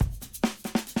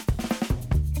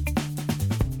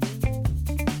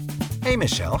Hey,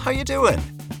 Michelle, how you doing?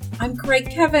 I'm great,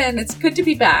 Kevin. It's good to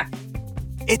be back.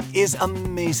 It is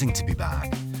amazing to be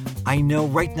back. I know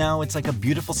right now it's like a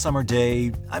beautiful summer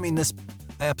day. I mean, this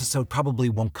episode probably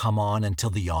won't come on until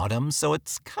the autumn, so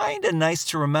it's kind of nice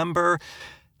to remember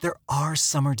there are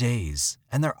summer days,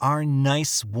 and there are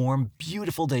nice, warm,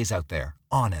 beautiful days out there.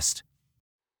 Honest.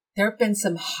 There have been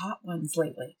some hot ones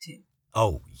lately, too.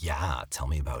 Oh, yeah, tell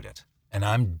me about it. And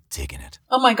I'm digging it.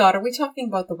 Oh my God, are we talking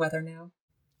about the weather now?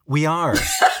 We are.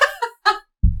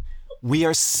 We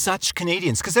are such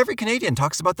Canadians, because every Canadian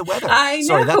talks about the weather. I know.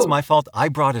 Sorry, that's my fault. I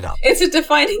brought it up. It's a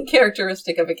defining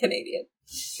characteristic of a Canadian.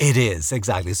 It is,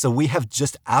 exactly. So we have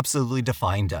just absolutely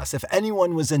defined us. If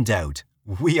anyone was in doubt,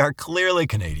 we are clearly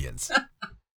Canadians.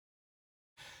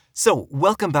 So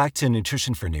welcome back to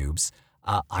Nutrition for Noobs.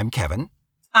 I'm Kevin.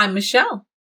 I'm Michelle.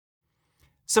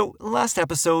 So last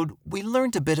episode, we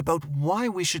learned a bit about why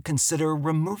we should consider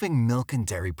removing milk and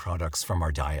dairy products from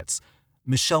our diets.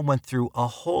 Michelle went through a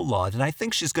whole lot, and I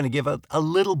think she's going to give a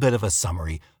little bit of a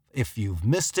summary. If you've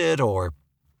missed it or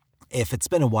if it's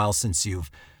been a while since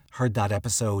you've heard that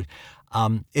episode.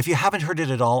 If you haven't heard it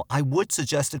at all, I would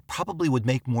suggest it probably would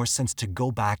make more sense to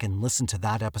go back and listen to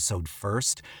that episode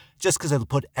first, just because it'll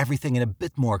put everything in a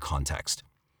bit more context.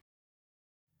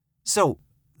 So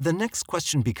the next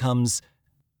question becomes,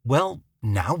 well,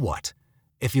 now what?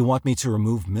 If you want me to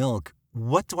remove milk,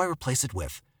 what do I replace it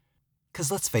with? Because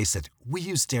let's face it, we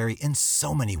use dairy in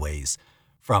so many ways.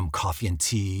 From coffee and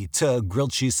tea, to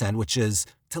grilled cheese sandwiches,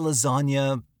 to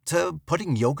lasagna, to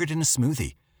putting yogurt in a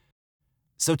smoothie.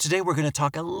 So today we're going to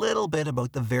talk a little bit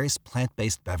about the various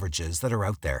plant-based beverages that are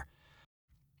out there.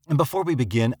 And before we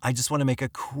begin, I just want to make a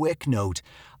quick note.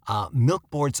 Milk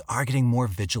boards are getting more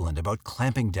vigilant about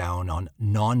clamping down on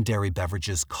non-dairy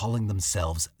beverages calling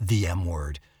themselves the M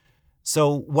word.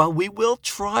 So while we will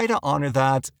try to honor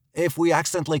that, if we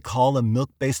accidentally call a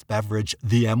milk-based beverage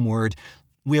the M word,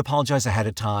 we apologize ahead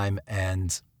of time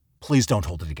and please don't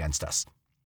hold it against us.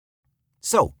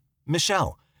 So,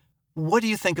 Michelle, what do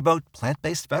you think about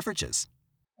plant-based beverages?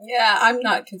 Yeah, I'm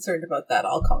not concerned about that.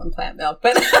 I'll call them plant milk,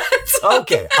 but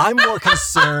Okay, I'm more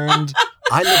concerned.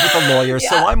 I live with a lawyer,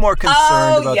 so I'm more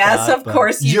concerned about yes, that. of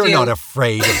course you You're do. not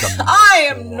afraid of the milk I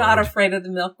am board. not afraid of the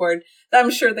milk board.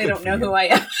 I'm sure they Good don't for know you. who I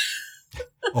am.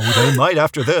 Oh, they might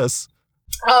after this.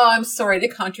 Oh, I'm sorry to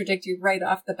contradict you right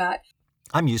off the bat.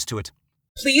 I'm used to it.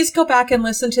 Please go back and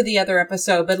listen to the other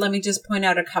episode, but let me just point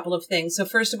out a couple of things. So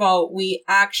first of all, we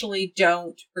actually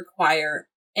don't require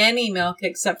any milk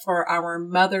except for our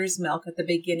mother's milk at the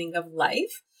beginning of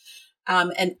life.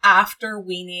 And after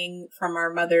weaning from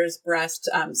our mother's breast,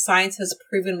 science has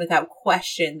proven without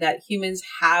question that humans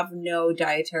have no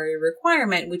dietary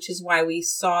requirement, which is why we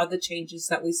saw the changes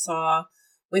that we saw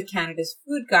with Canada's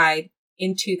food guide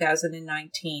in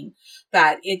 2019,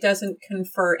 that it doesn't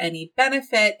confer any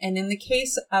benefit. And in the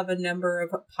case of a number of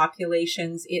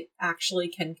populations, it actually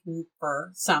can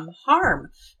confer some harm.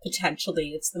 Potentially,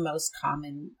 it's the most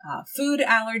common food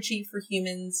allergy for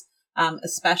humans,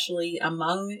 especially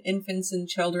among infants and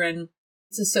children.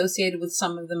 It's associated with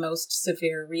some of the most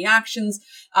severe reactions.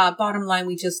 Bottom line,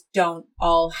 we just don't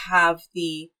all have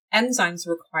the enzymes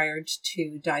required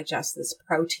to digest this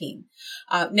protein.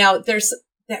 Now, there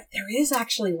is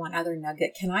actually one other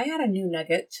nugget. Can I add a new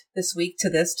nugget this week to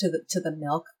the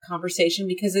milk conversation?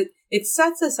 Because it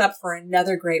sets us up for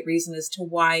another great reason as to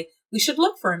why we should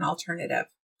look for an alternative.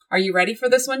 Are you ready for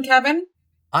this one, Kevin?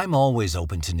 I'm always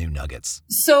open to new nuggets.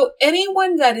 So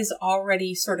anyone that is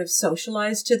already sort of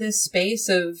socialized to this space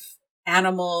of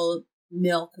animal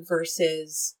milk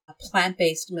versus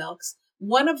plant-based milks,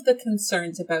 one of the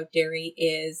concerns about dairy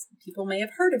is, people may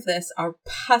have heard of this, are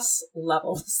pus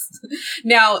levels.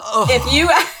 Now, it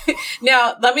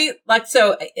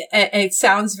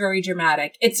sounds very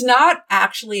dramatic. It's not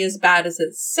actually as bad as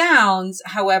it sounds.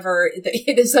 However,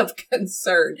 it is of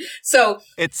concern. So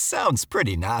It sounds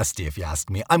pretty nasty if you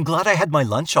ask me. I'm glad I had my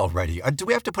lunch already. Do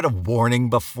we have to put a warning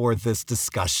before this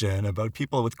discussion about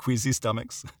people with queasy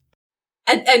stomachs?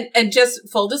 And just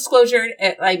full disclosure,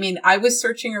 I mean, I was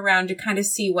searching around to kind of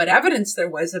see what evidence there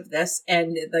was of this,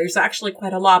 and there's actually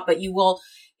quite a lot, but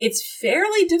it's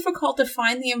fairly difficult to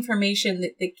find the information.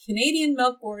 That the Canadian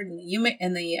Milk Board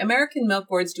and the American Milk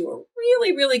Boards do a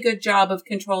really, really good job of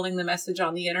controlling the message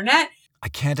on the internet. I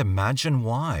can't imagine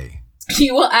why.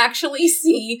 You will actually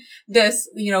see this,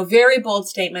 very bold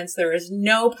statements. There is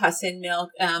no pus in milk.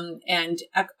 And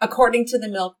according to the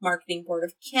Milk Marketing Board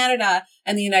of Canada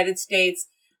and the United States,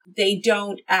 they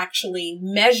don't actually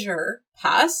measure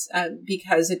pus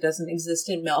because it doesn't exist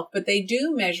in milk, but they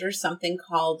do measure something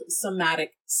called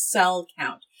somatic cell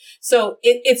count. So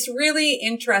it's really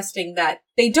interesting that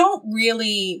they don't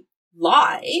really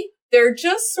lie. they're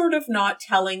just sort of not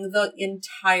telling the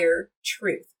entire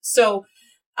truth. So,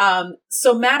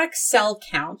 somatic cell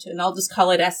count, and I'll just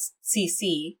call it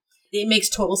SCC, it makes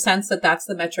total sense that that's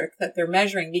the metric that they're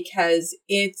measuring, because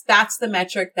that's the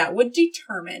metric that would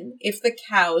determine if the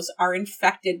cows are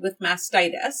infected with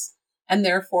mastitis and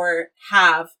therefore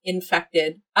have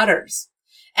infected udders.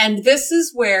 And this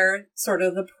is where sort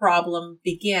of the problem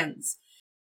begins.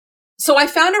 So I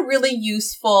found a really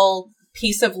useful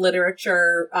piece of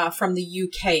literature from the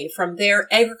UK, from their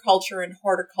Agriculture and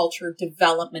Horticulture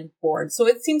Development Board. So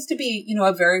it seems to be,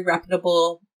 a very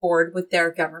reputable board with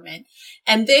their government.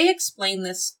 And they explain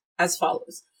this as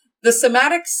follows. The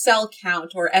somatic cell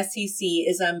count, or SCC,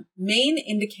 is a main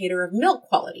indicator of milk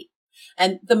quality.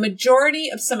 And the majority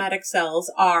of somatic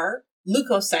cells are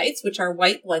leukocytes, which are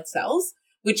white blood cells,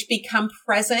 which become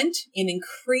present in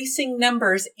increasing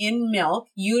numbers in milk,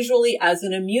 usually as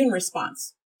an immune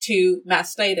response to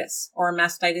mastitis or a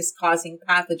mastitis-causing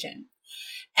pathogen.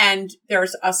 And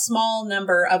there's a small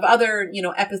number of other,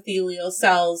 epithelial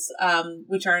cells,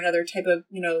 which are another type of,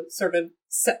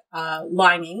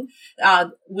 lining,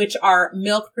 which are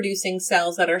milk-producing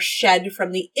cells that are shed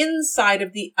from the inside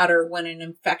of the udder when an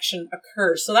infection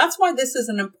occurs. So that's why this is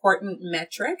an important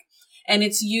metric, and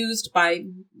it's used by,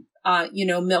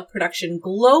 milk production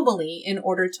globally in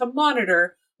order to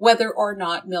monitor whether or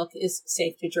not milk is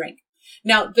safe to drink.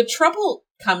 Now, the trouble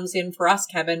comes in for us,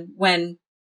 Kevin, when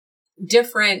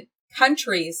different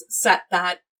countries set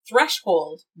that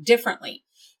threshold differently.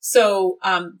 So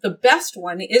the best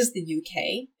one is the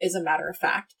UK, as a matter of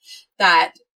fact,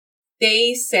 that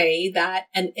they say that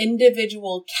an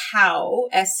individual cow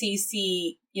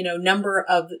SCC, number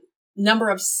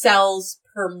of cells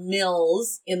per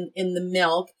mils in the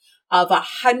milk of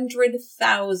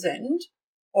 100,000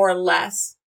 or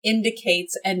less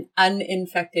indicates an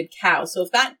uninfected cow. So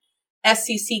if that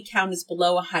SCC count is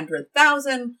below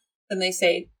 100,000, then they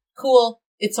say, cool,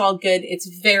 it's all good.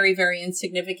 It's very, very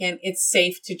insignificant. It's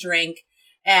safe to drink.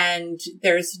 And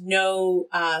there's no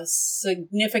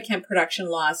significant production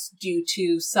loss due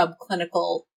to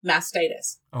subclinical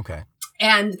mastitis. Okay.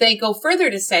 And they go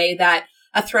further to say that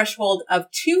a threshold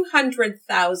of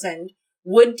 200,000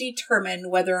 would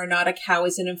determine whether or not a cow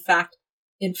is in fact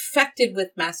infected with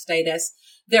mastitis.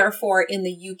 Therefore, in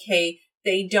the UK,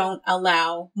 they don't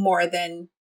allow more than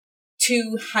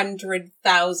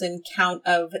 200,000 count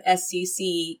of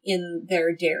SCC in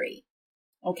their dairy.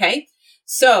 Okay.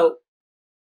 So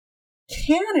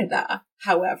Canada,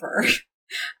 however,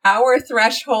 our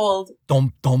threshold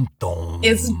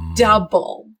is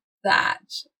double that.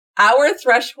 Our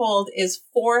threshold is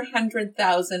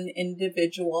 400,000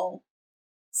 individual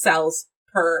cells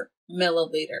per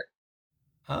milliliter.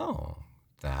 Oh,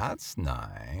 that's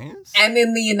nice. And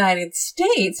in the United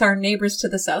States, our neighbors to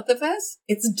the south of us,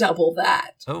 it's double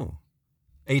that. Oh,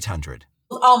 800.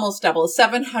 Almost double,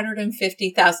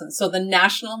 750,000. So the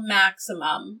national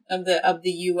maximum of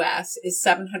the US is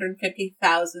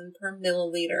 750,000 per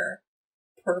milliliter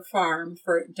per farm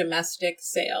for domestic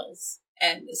sales.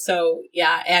 And so,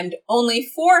 yeah, and only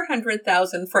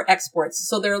 400,000 for exports.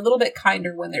 So they're a little bit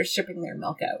kinder when they're shipping their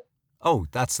milk out. Oh,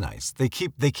 that's nice. They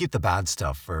keep the bad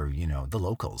stuff for, the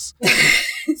locals.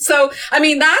 So, I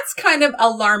mean, that's kind of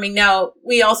alarming. Now,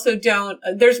 we also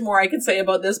there's more I could say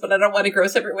about this, but I don't want to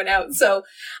gross everyone out. So.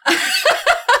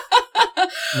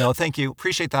 No, thank you.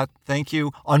 Appreciate that. Thank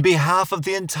you. On behalf of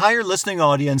the entire listening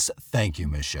audience, thank you,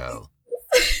 Michelle.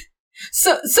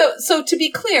 So to be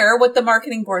clear, what the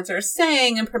marketing boards are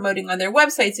saying and promoting on their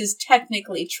websites is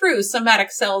technically true.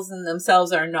 Somatic cells in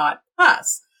themselves are not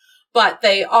pus, but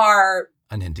they are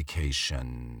an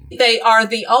indication. They are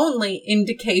the only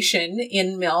indication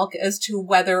in milk as to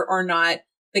whether or not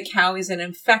the cow is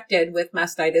infected with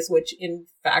mastitis, which in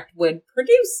fact would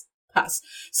produce pus.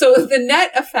 So the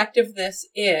net effect of this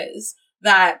is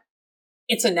that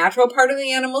it's a natural part of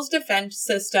the animal's defense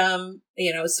system,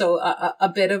 so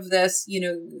a bit of this,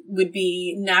 would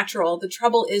be natural. The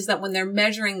trouble is that when they're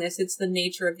measuring this, it's the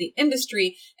nature of the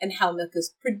industry and how milk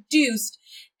is produced.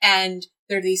 And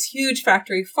there are these huge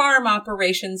factory farm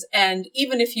operations. And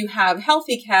even if you have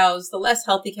healthy cows, the less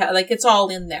healthy cow, it's all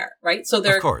in there, right? So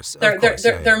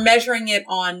they're measuring it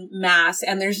en masse,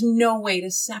 and there's no way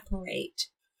to separate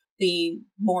the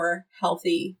more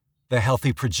healthy. The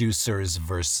healthy producers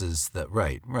versus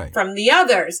right. From the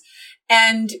others.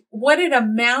 And what it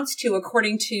amounts to,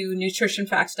 according to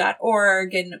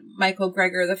nutritionfacts.org and Michael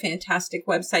Greger, the fantastic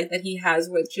website that he has,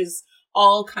 which is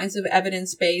all kinds of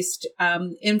evidence-based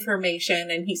information.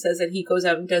 And he says that he goes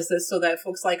out and does this so that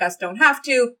folks like us don't have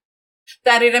to,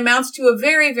 that it amounts to a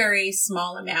very, very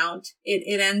small amount.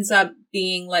 It ends up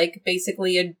being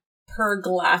basically a per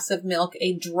glass of milk,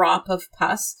 a drop of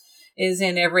pus is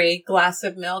in every glass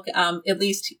of milk, at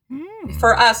least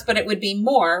for us, but it would be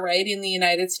more, right, in the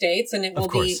United States, and Of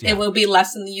course, yeah. it will be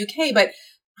less in the UK. But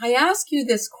I ask you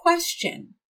this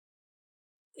question.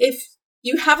 If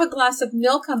you have a glass of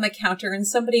milk on the counter and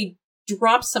somebody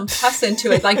drops some pus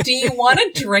into it, like, do you want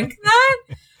to drink that?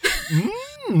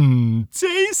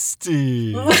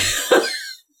 Tasty.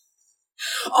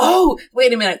 Oh,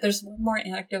 wait a minute. There's one more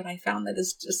anecdote I found that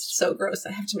is just so gross.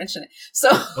 I have to mention it. So,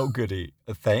 Oh, goody.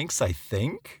 Thanks, I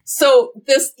think. so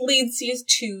this leads you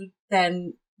to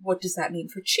then, what does that mean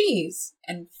for cheese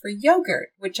and for yogurt,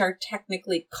 which are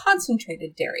technically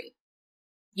concentrated dairy?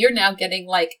 You're now getting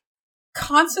like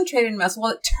concentrated muscle.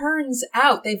 Well, it turns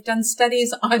out they've done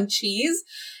studies on cheese,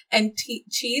 and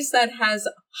cheese that has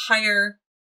higher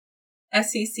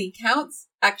SEC counts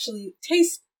actually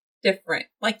tastes different.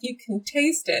 Like, you can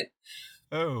taste it.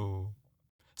 Oh.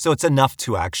 So it's enough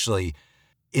to actually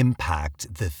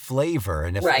impact the flavor.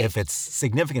 And if it's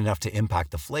significant enough to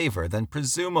impact the flavor, then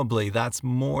presumably that's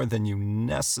more than you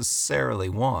necessarily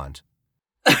want.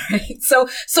 Right. So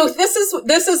this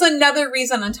is another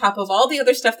reason, on top of all the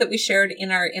other stuff that we shared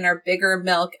in our bigger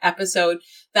milk episode,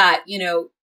 that, you know,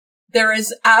 there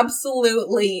is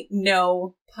absolutely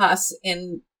no pus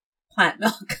in plant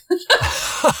milk.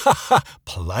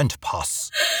 Plant pus.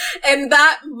 And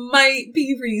that might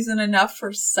be reason enough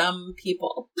for some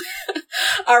people.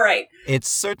 All right. It's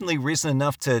certainly reason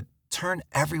enough to turn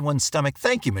everyone's stomach.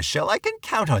 Thank you, Michelle. I can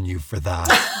count on you for that.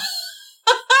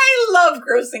 I love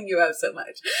grossing you up so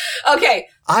much. Okay.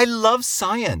 I love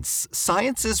science.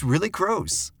 Science is really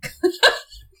gross.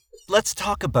 Let's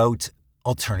talk about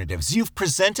alternatives. You've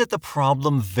presented the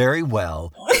problem very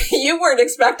well. You weren't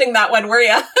expecting that one, were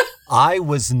you? I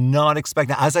was not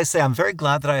expecting. As I say, I'm very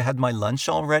glad that I had my lunch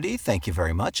already. Thank you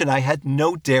very much. And I had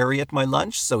no dairy at my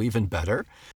lunch, so even better.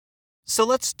 So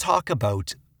let's talk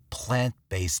about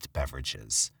plant-based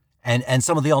beverages and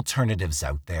some of the alternatives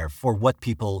out there for what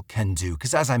people can do.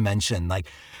 Because as I mentioned, like,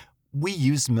 we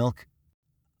use milk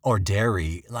or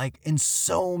dairy like in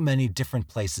so many different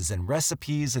places, in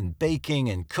recipes and baking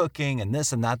and cooking and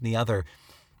this and that and the other.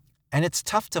 And it's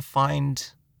tough to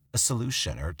find a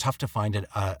solution, or tough to find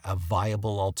a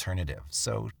viable alternative.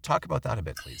 So talk about that a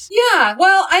bit, please. Yeah,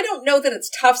 well, I don't know that it's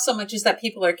tough so much as that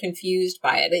people are confused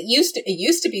by it. It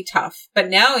used to be tough, but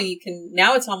now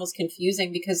it's almost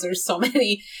confusing because there's so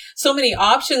many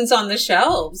options on the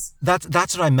shelves.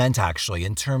 That's what I meant, actually,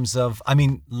 in terms of, I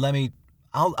mean,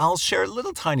 I'll share a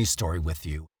little tiny story with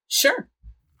you. Sure.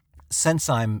 Since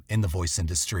I'm in the voice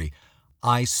industry,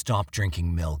 I stopped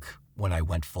drinking milk when I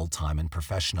went full-time and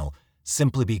professional,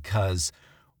 simply because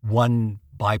one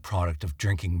byproduct of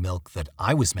drinking milk that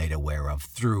I was made aware of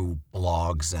through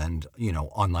blogs and,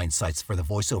 online sites for the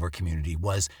voiceover community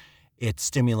was it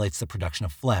stimulates the production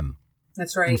of phlegm.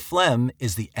 That's right. And phlegm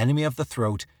is the enemy of the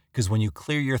throat, because when you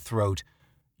clear your throat,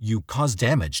 you cause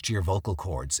damage to your vocal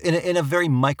cords in a very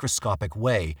microscopic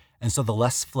way. And so the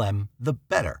less phlegm, the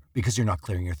better, because you're not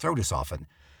clearing your throat as often.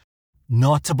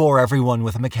 Not to bore everyone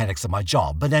with the mechanics of my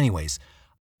job, but anyways,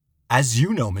 as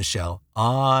you know, Michelle,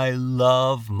 I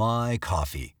love my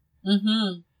coffee.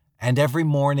 Mm-hmm. And every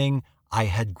morning I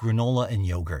had granola and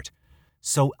yogurt.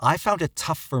 So I found it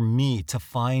tough for me to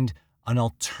find an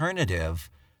alternative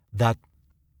that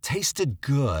tasted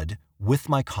good with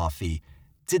my coffee,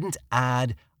 didn't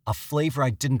add a flavor I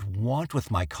didn't want with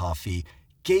my coffee,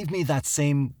 gave me that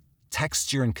same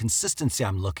texture and consistency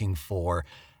I'm looking for,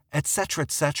 etc.,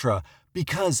 etc.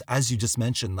 Because, as you just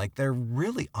mentioned, like, there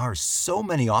really are so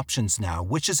many options now,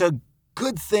 which is a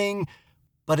good thing,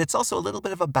 but it's also a little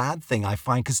bit of a bad thing, I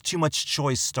find, because too much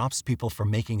choice stops people from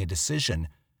making a decision.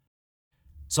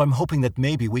 So I'm hoping that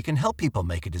maybe we can help people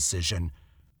make a decision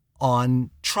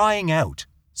on trying out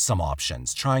some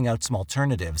options, trying out some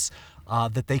alternatives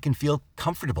that they can feel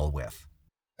comfortable with.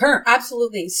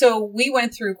 Absolutely. So we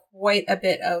went through quite a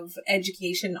bit of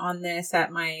education on this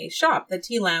at my shop, the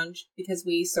Tea Lounge, because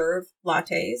we serve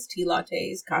lattes, tea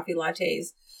lattes, coffee lattes,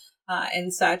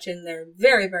 and such. And they're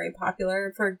very, very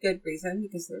popular for good reason,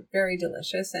 because they're very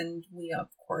delicious. And we, of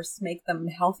course, make them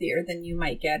healthier than you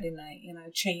might get in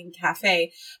a chain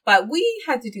cafe. But we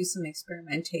had to do some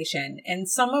experimentation. And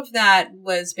some of that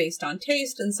was based on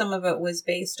taste, and some of it was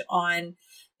based on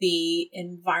the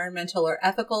environmental or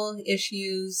ethical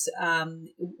issues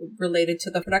related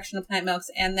to the production of plant milks,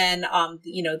 and then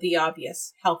the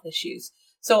obvious health issues.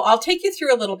 So I'll take you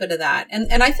through a little bit of that,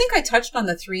 and I think I touched on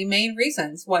the three main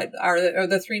reasons. What are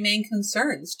the three main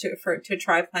concerns to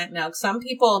try plant milk? Some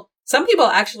people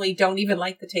actually don't even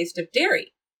like the taste of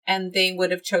dairy. and they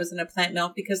would have chosen a plant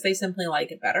milk because they simply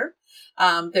like it better.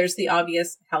 There's the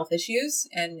obvious health issues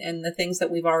and the things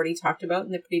that we've already talked about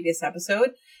in the previous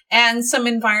episode, and some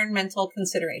environmental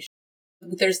considerations.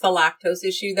 There's the lactose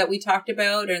issue that we talked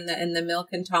about, and the milk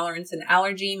intolerance and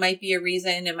allergy might be a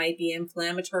reason. It might be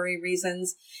inflammatory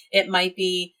reasons. It might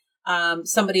be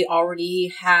somebody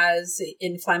already has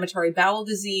inflammatory bowel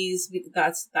disease.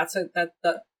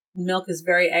 The milk is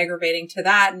very aggravating to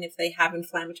that. And if they have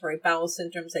inflammatory bowel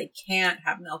symptoms, they can't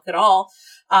have milk at all.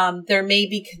 There may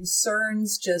be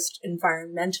concerns just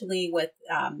environmentally with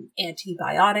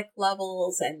antibiotic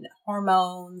levels and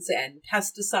hormones and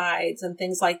pesticides and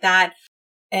things like that.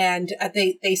 And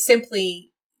they simply,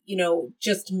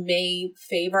 just may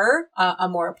favor a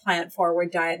more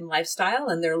plant-forward diet and lifestyle,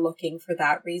 and they're looking for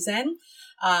that reason.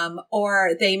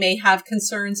 Or they may have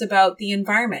concerns about the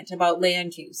environment, about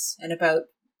land use, and about,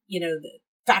 the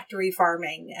factory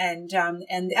farming and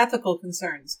ethical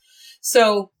concerns.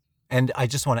 So, and I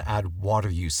just want to add water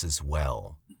use as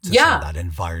well to some of that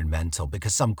environmental,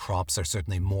 because some crops are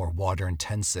certainly more water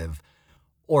intensive,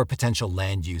 or potential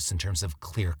land use in terms of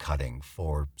clear cutting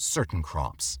for certain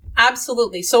crops.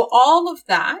 Absolutely. So all of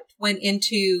that went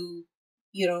into,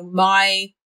 my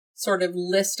sort of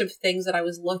list of things that I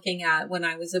was looking at when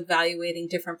I was evaluating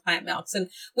different plant milks. And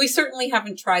we certainly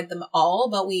haven't tried them all,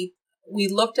 but we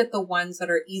looked at the ones that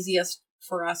are easiest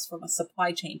for us from a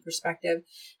supply chain perspective.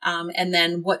 And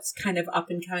then what's kind of up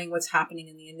and coming, what's happening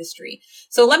in the industry.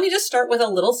 So let me just start with a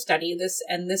little study. This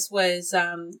was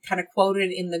kind of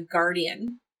quoted in The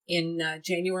Guardian in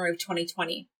January of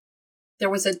 2020. There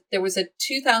was a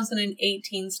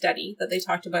 2018 study that they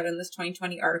talked about in this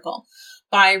 2020 article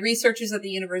by researchers at the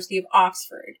University of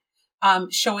Oxford,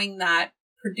 showing that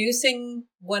producing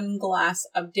 1 glass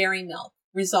of dairy milk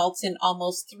results in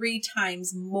almost 3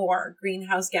 times more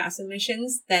greenhouse gas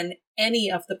emissions than any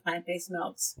of the plant-based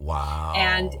milks. Wow.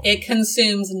 And it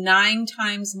consumes 9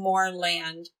 times more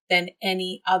land than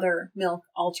any other milk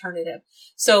alternative.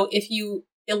 So if you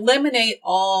eliminate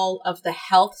all of the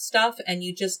health stuff and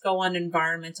you just go on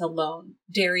environment alone,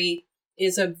 dairy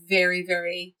is a very,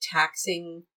 very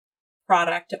taxing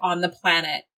product on the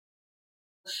planet.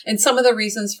 And some of the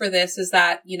reasons for this is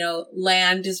that,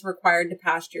 land is required to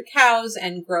pasture cows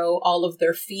and grow all of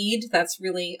their feed. That's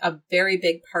really a very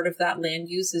big part of that land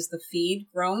use, is the feed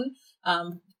grown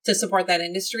to support that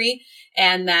industry.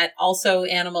 And that also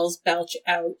animals belch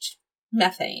out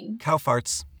methane. Cow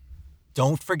farts.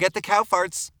 Don't forget the cow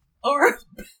farts. Or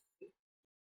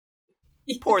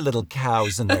poor little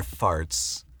cows and their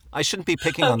farts. I shouldn't be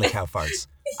picking on the cow farts.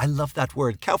 I love that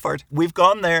word, cow fart. We've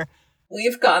gone there.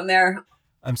 We've gone there.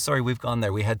 I'm sorry, we've gone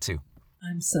there. We had to.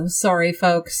 I'm so sorry,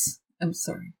 folks. I'm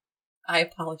sorry. I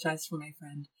apologize for my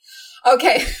friend.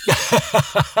 Okay.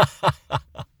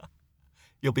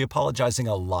 You'll be apologizing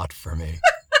a lot for me.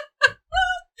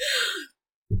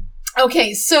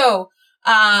 Okay, so,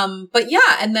 but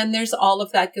yeah, and then there's all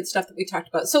of that good stuff that we talked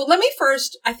about. So let me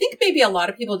first, I think maybe a lot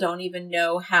of people don't even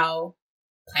know how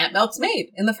plant milk's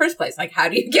made in the first place. Like, how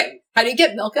do you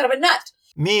get milk out of a nut?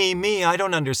 Me, I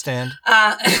don't understand.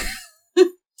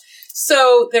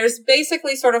 So there's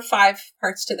basically sort of 5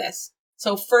 parts to this.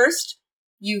 So first,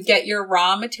 you get your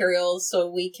raw materials so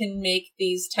we can make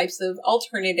these types of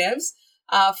alternatives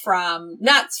from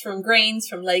nuts, from grains,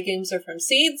 from legumes, or from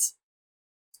seeds.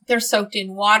 They're soaked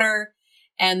in water,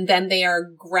 and then they are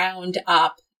ground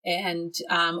up, and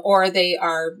or they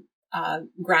are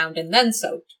ground and then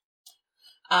soaked.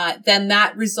 Then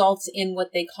that results in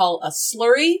what they call a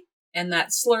slurry, and that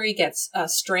slurry gets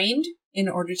strained in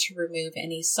order to remove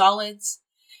any solids.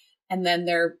 And then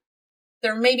there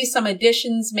may be some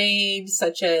additions made,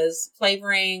 such as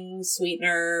flavoring,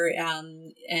 sweetener,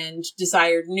 and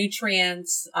desired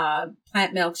nutrients.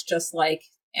 Plant milks, just like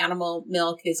animal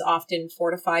milk, is often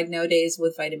fortified nowadays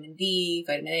with vitamin D,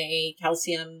 vitamin A,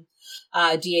 calcium,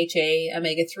 DHA,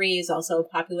 omega-3 is also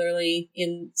popularly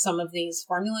in some of these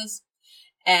formulas.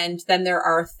 And then there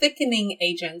are thickening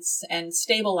agents and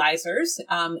stabilizers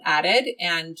added.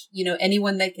 And,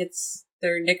 anyone that gets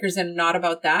their knickers in a knot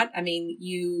about that, I mean,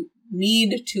 you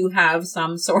need to have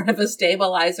some sort of a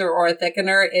stabilizer or a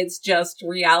thickener. It's just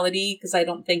reality, because I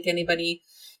don't think anybody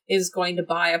is going to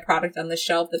buy a product on the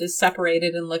shelf that is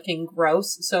separated and looking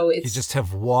gross. So it's... You just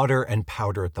have water and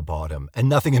powder at the bottom and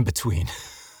nothing in between.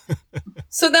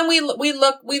 So then we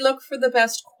look for the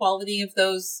best quality of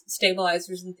those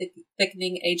stabilizers and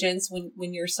thickening agents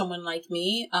when you're someone like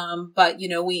me. But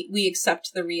we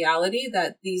accept the reality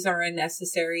that these are a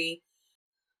necessary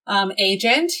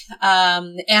agent,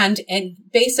 and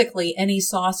basically any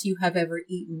sauce you have ever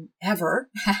eaten ever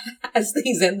has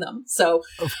these in them. So,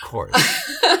 Of course.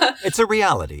 It's a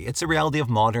reality. It's a reality of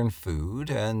modern food.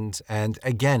 And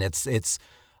again, it's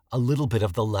a little bit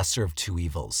of the lesser of two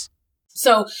evils.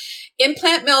 So in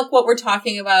plant milk, what we're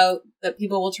talking about that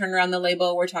people will turn around the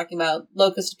label, we're talking about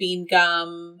locust bean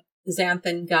gum,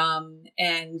 xanthan gum,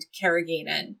 and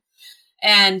carrageenan.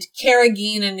 And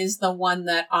carrageenan is the one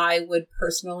that I would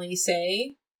personally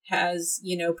say has,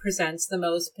 presents the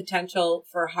most potential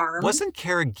for harm. Wasn't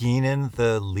Carrageenan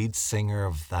the lead singer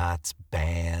of that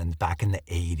band back in the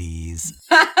 80s?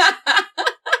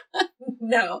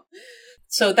 No.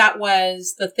 So that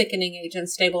was the thickening agent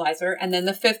stabilizer. And then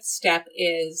the fifth step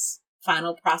is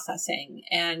final processing.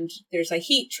 And there's a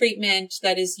heat treatment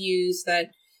that is used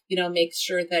that, makes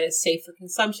sure that it's safe for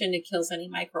consumption. It kills any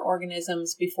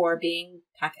microorganisms before being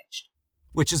packaged.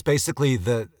 Which is basically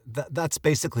that's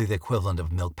basically the equivalent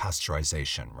of milk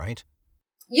pasteurization, right?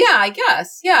 Yeah, I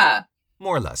guess. Yeah.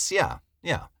 More or less. Yeah.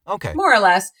 Yeah. Okay. More or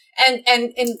less. And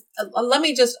let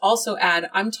me just also add,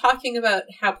 I'm talking about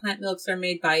how plant milks are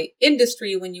made by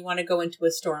industry when you want to go into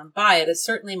a store and buy it. It's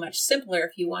certainly much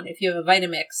simpler if you have a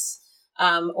Vitamix,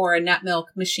 or a nut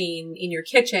milk machine in your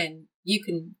kitchen. You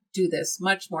can do this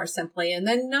much more simply and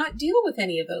then not deal with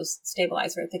any of those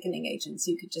stabilizer or thickening agents.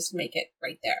 You could just make it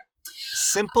right there.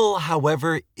 Simple,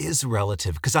 however, is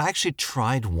relative because I actually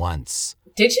tried once.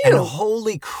 Did you? And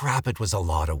holy crap, it was a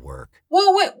lot of work.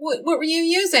 Well, what were you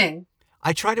using?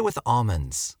 I tried it with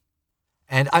almonds.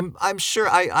 And I'm sure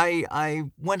I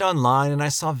went online and I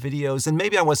saw videos and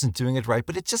maybe I wasn't doing it right,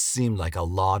 but it just seemed like a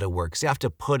lot of work. So you have to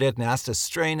put it and it has to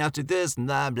strain after this and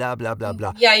blah, blah, blah, blah,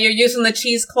 blah. Yeah, you're using the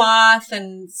cheesecloth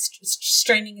and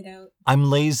straining it out.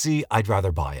 I'm lazy. I'd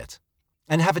rather buy it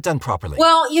and have it done properly.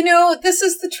 Well, this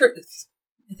is the truth.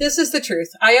 This is the truth.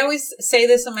 I always say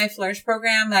this in my Flourish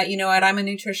program that, I'm a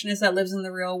nutritionist that lives in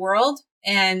the real world.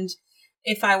 And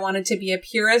if I wanted to be a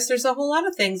purist, there's a whole lot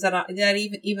of things that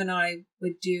even I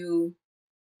would do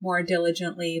more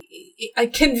diligently.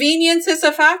 Convenience is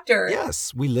a factor.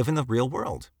 Yes, we live in the real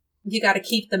world. You got to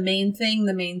keep the main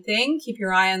thing. Keep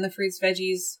your eye on the fruits,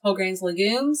 veggies, whole grains,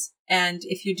 legumes. And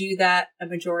if you do that a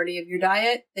majority of your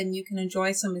diet, then you can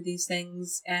enjoy some of these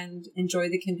things and enjoy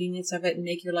the convenience of it and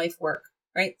make your life work.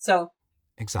 Right? So.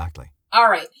 Exactly.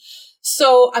 All right.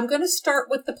 So I'm going to start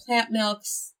with the plant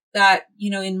milks that,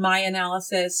 in my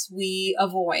analysis, we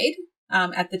avoid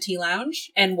at the Tea Lounge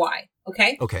and why.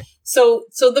 Okay. Okay. So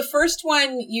the first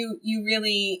one, you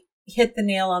really hit the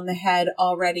nail on the head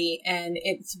already, and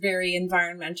it's very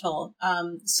environmental.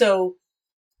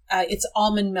 It's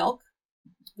almond milk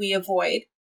we avoid.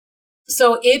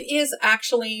 So it is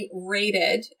actually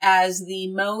rated as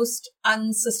the most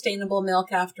unsustainable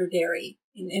milk after dairy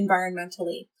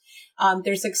environmentally.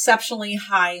 There's exceptionally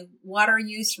high water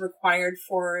use required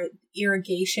for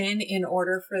irrigation in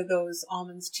order for those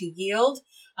almonds to yield.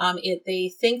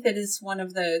 They think that is one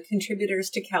of the contributors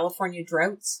to California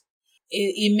droughts.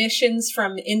 Emissions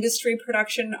from industry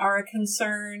production are a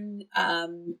concern.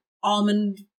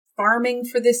 Almond farming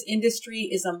for this industry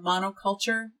is a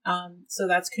monoculture. So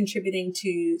that's contributing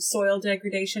to soil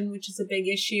degradation, which is a big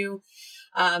issue.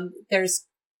 There's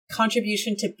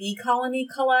contribution to bee colony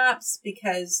collapse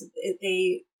because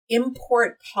they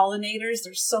import pollinators.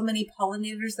 There's so many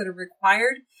pollinators that are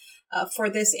required for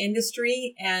this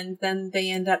industry, and then they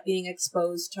end up being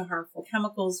exposed to harmful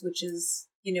chemicals, which is,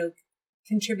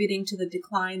 contributing to the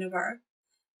decline of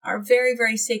our very,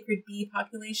 very sacred bee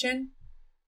population.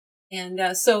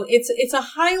 And so it's a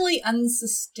highly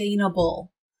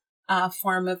unsustainable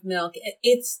form of milk.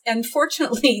 It's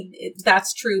unfortunately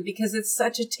that's true because it's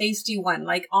such a tasty one.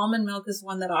 Like almond milk is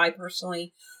one that I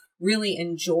personally really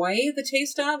enjoy the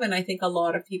taste of, and I think a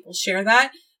lot of people share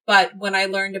that. But when I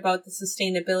learned about the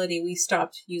sustainability, we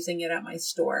stopped using it at my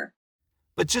store.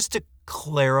 But just to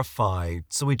clarify,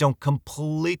 so we don't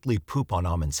completely poop on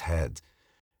almond's head,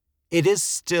 it is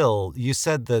still, you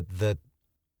said that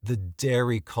the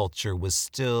dairy culture was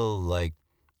still like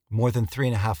more than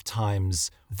 3.5 times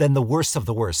than the worst of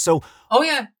the worst. So, oh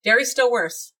yeah, dairy's still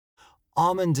worse.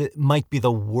 Almond might be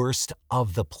the worst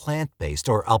of the plant-based,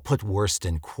 or I'll put worst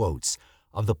in quotes,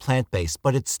 of the plant-based,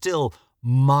 but it's still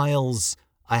miles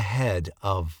ahead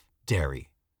of dairy.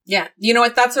 Yeah. You know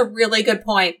what? That's a really good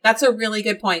point.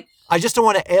 I just don't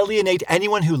want to alienate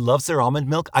anyone who loves their almond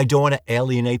milk. I don't want to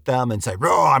alienate them and say,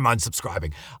 "Oh, I'm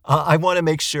unsubscribing." I want to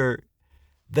make sure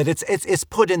that it's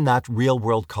put in that real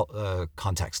world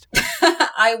context.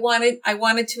 I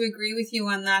wanted to agree with you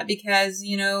on that because,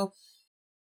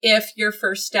 if your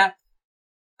first step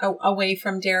away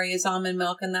from dairy is almond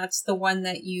milk, and that's the one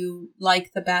that you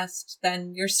like the best,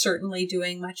 then you're certainly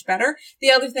doing much better.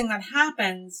 The other thing that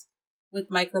happens with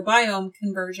microbiome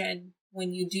conversion,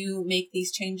 when you do make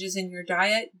these changes in your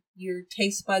diet, your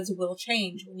taste buds will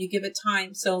change when you give it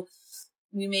time. So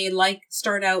you may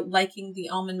start out liking the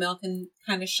almond milk and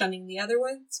kind of shunning the other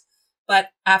ones. But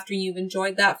after you've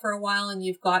enjoyed that for a while and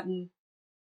you've gotten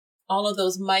all of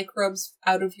those microbes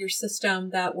out of your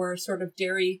system that were sort of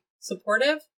dairy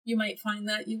supportive, you might find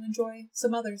that you enjoy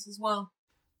some others as well.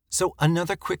 So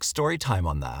another quick story time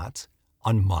on that,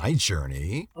 on my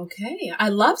journey. Okay, I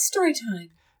love story time.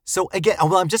 So again,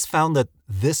 well, I've just found that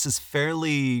this is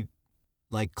fairly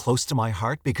close to my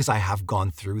heart because I have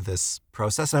gone through this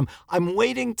process. And I'm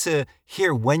waiting to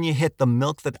hear when you hit the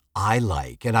milk that I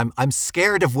like. And I'm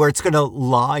scared of where it's going to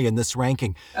lie in this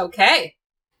ranking. Okay.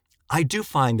 I do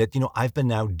find that, I've been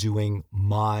now doing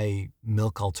my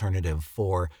milk alternative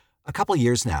for a couple of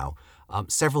years now,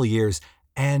 several years.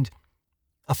 And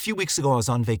a few weeks ago, I was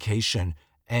on vacation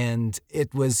and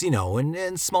it was,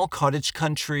 in small cottage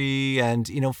country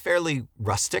and, fairly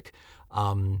rustic.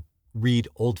 Read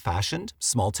old-fashioned,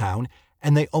 small town,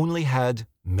 and they only had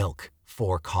milk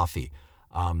for coffee.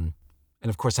 And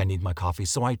of course, I need my coffee.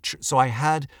 So I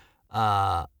had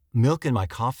milk in my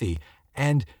coffee.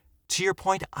 And to your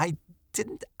point, I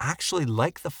didn't actually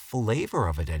like the flavor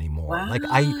of it anymore. Wow.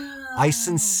 I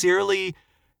sincerely,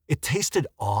 it tasted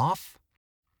off.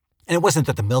 And it wasn't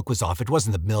that the milk was off. It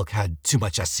wasn't that milk had too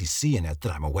much SCC in it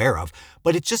that I'm aware of.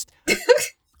 But it's just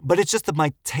that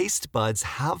my taste buds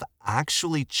have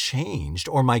actually changed,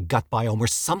 or my gut biome or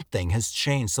something has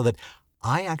changed so that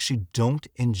I actually don't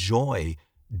enjoy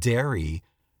dairy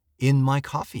in my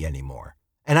coffee anymore.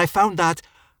 And I found that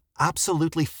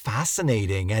absolutely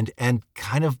fascinating and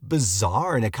kind of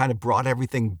bizarre. And it kind of brought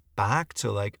everything back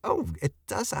to it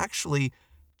does actually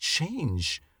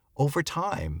change over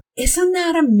time. Isn't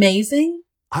that amazing?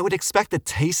 I would expect that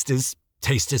taste is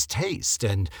taste.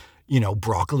 And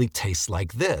broccoli tastes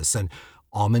like this and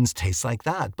almonds taste like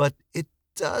that. But it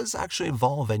does actually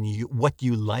evolve, and what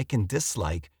you like and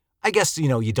dislike. I guess,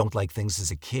 you don't like things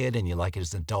as a kid and you like it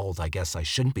as an adult. I guess I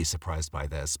shouldn't be surprised by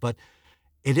this, but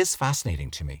it is fascinating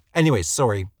to me. Anyways,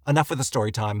 sorry, enough with the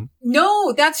story time.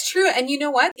 No, that's true. And you know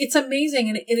what? It's amazing.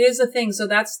 And it is a thing. So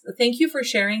thank you for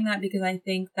sharing that, because I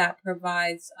think that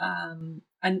provides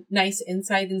a nice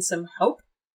insight and some hope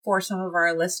for some of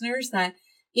our listeners, that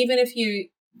even if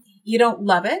you don't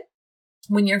love it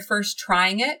when you're first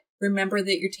trying it, remember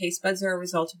that your taste buds are a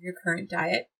result of your current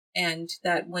diet, and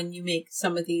that when you make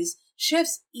some of these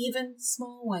shifts, even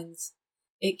small ones,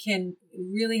 it can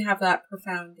really have that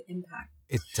profound impact.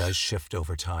 It does shift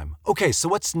over time. Okay, so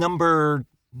what's number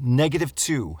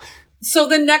 -2? So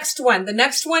the next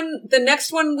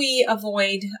one we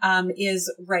avoid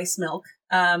is rice milk.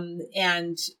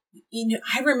 And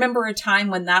I remember a time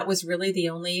when that was really the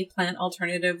only plant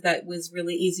alternative that was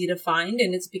really easy to find,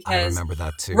 and it's because I remember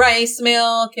that too. Rice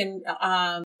milk and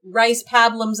rice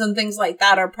pablums and things like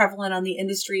that are prevalent on the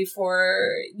industry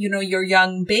for your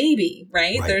young baby,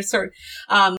 right? There's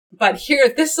but here,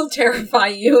 this will terrify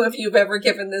you if you've ever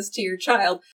given this to your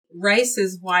child. Rice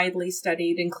is widely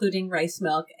studied, including rice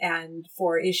milk, and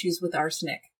for issues with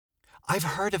arsenic. I've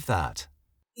heard of that.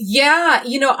 Yeah.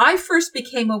 I first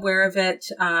became aware of it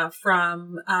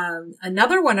from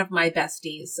another one of my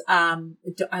besties.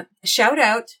 Shout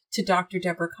out to Dr.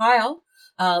 Deborah Kyle,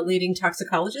 leading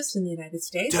toxicologist in the United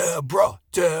States. Deborah.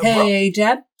 Hey,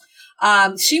 Deb.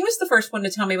 She was the first one to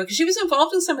tell me about, because she was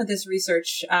involved in some of this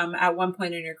research at one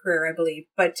point in her career, I believe.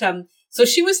 But so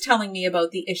she was telling me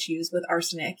about the issues with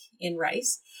arsenic in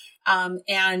rice.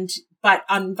 But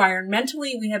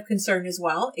environmentally, we have concern as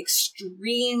well.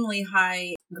 Extremely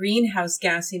high greenhouse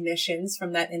gas emissions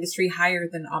from that industry, higher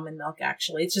than almond milk,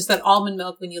 actually. It's just that almond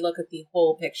milk, when you look at the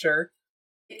whole picture,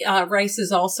 rice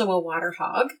is also a water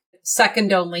hog,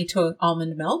 second only to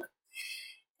almond milk.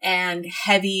 And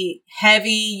heavy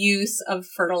use of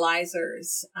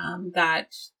fertilizers that,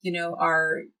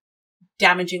 are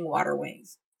damaging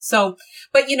waterways. So,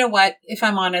 but you know what? If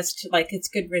I'm honest, it's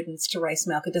good riddance to rice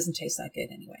milk. It doesn't taste that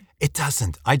good anyway. It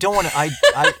doesn't. I don't want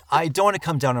to. I don't want to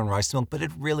come down on rice milk, but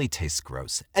it really tastes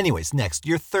gross. Anyways, next,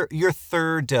 your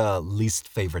third least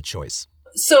favorite choice.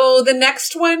 So the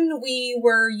next one we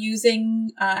were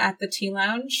using at the tea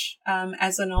lounge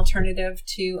as an alternative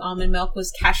to almond milk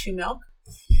was cashew milk.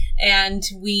 And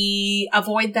we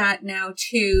avoid that now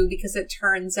too, because it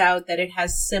turns out that it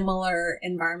has similar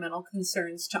environmental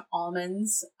concerns to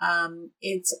almonds.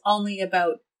 It's only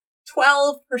about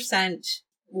 12%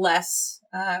 less,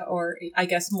 or I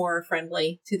guess more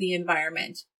friendly to the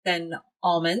environment than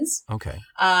almonds. Okay.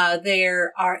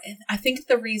 There are, I think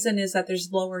the reason is that there's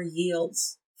lower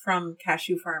yields from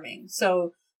cashew farming.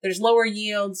 So there's lower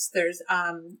yields, there's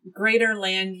greater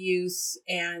land use,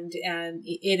 and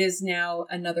it is now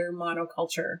another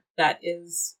monoculture that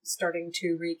is starting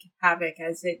to wreak havoc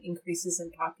as it increases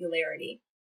in popularity.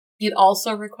 It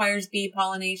also requires bee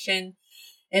pollination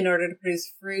in order to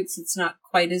produce fruits. It's not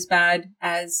quite as bad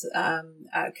as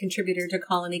a contributor to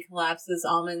colony collapse as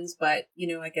almonds, but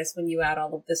I guess when you add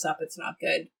all of this up, it's not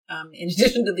good. In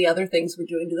addition to the other things we're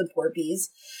doing to the poor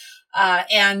bees.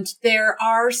 And there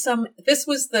are this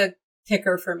was the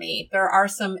kicker for me. There are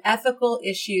some ethical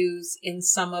issues in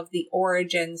some of the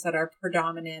origins that are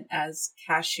predominant as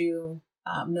cashew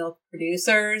milk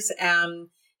producers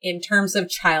in terms of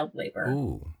child labor.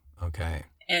 Ooh, okay.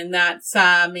 And that's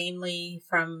mainly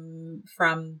from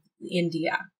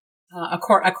India,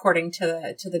 according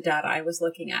to the data I was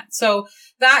looking at. So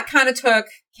that kind of took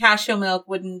cashew milk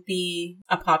wouldn't be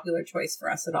a popular choice for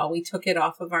us at all. We took it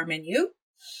off of our menu.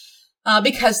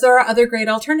 Because there are other great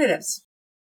alternatives.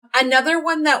 Another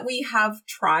one that we have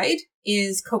tried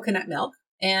is coconut milk.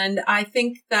 And I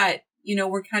think that,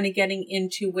 we're kind of getting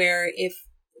into where if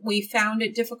we found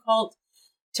it difficult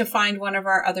to find one of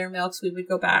our other milks, we would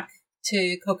go back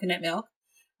to coconut milk.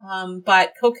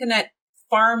 But coconut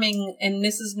farming, and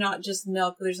this is not just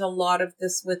milk, there's a lot of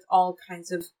this with all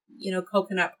kinds of,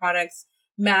 coconut products,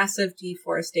 massive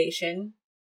deforestation.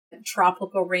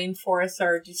 Tropical rainforests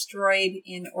are destroyed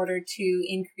in order to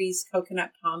increase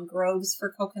coconut palm groves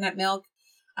for coconut milk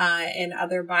and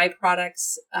other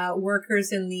byproducts.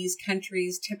 Workers in these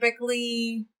countries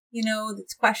typically,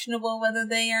 it's questionable whether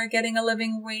they are getting a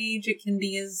living wage. It can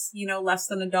be as, less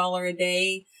than $1 a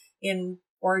day in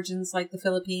origins like the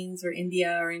Philippines or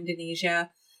India or Indonesia.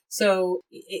 So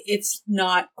it's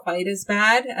not quite as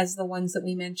bad as the ones that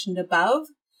we mentioned above.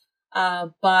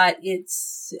 But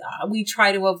we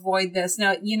try to avoid this.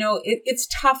 Now, it's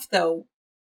tough though,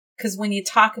 because when you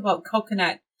talk about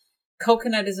coconut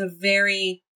is a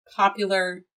very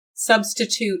popular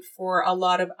substitute for a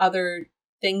lot of other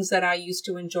things that I used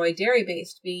to enjoy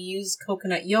dairy-based. We use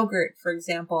coconut yogurt, for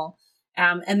example.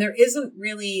 And there isn't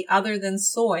really, other than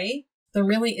soy, there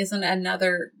really isn't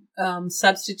another,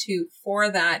 substitute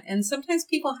for that. And sometimes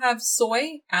people have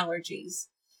soy allergies.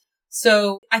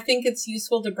 So I think it's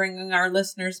useful to bring our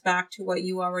listeners back to what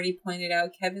you already pointed out,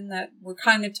 Kevin, that we're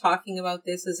kind of talking about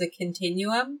this as a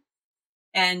continuum.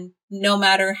 And no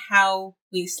matter how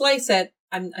we slice it,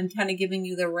 I'm kind of giving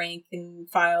you the rank and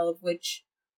file of which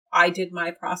I did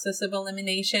my process of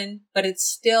elimination. But it's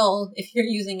still, if you're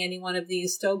using any one of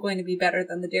these, still going to be better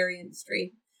than the dairy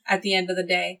industry at the end of the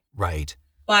day. Right.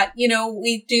 But,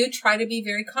 we do try to be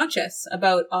very conscious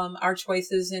about our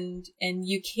choices, and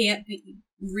you can't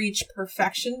reach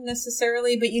perfection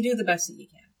necessarily, but you do the best that you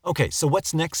can. Okay, so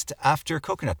what's next after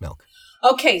coconut milk?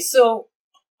 Okay, so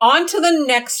on to the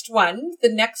next one.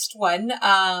 The next one,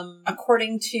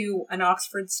 according to an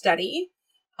Oxford study,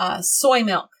 soy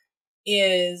milk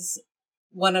is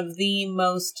one of the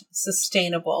most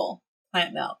sustainable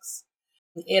plant milks.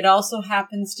 It also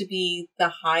happens to be the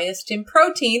highest in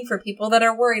protein for people that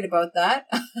are worried about that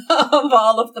of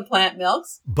all of the plant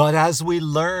milks. But as we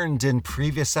learned in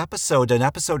previous episode, an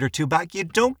episode or two back, you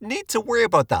don't need to worry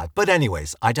about that. But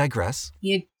anyways, I digress.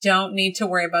 You don't need to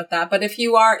worry about that. But if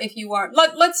you are,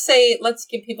 let's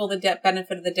give people the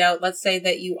benefit of the doubt. Let's say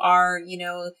that you are,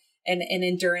 an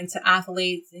endurance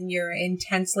athlete and you're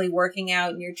intensely working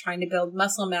out and you're trying to build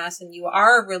muscle mass and you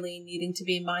are really needing to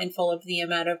be mindful of the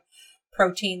amount of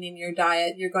protein in your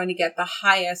diet. You're going to get the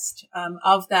highest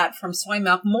of that from soy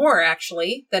milk, more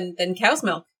actually than cow's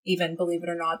milk, even, believe it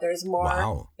or not. There's more.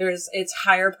 Wow. It's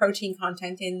higher protein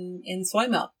content in soy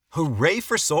milk. Hooray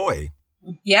for soy.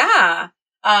 Yeah.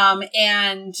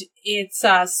 And it's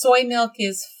soy milk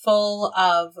is full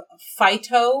of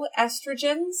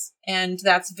phytoestrogens, and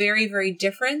that's very, very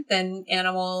different than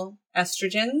animal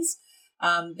estrogens.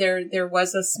 There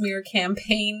was a smear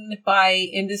campaign by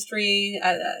industry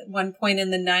at one point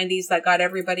in the 90s that got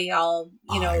everybody all,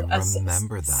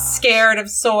 scared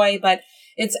of soy, but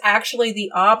it's actually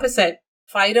the opposite.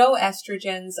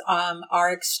 Phytoestrogens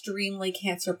are extremely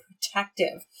cancer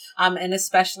protective, and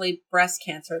especially breast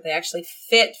cancer. They actually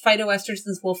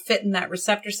phytoestrogens will fit in that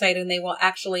receptor site, and they will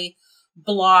actually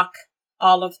block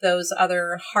all of those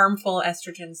other harmful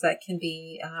estrogens that can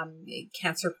be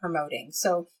cancer promoting.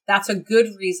 So that's a good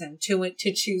reason to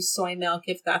choose soy milk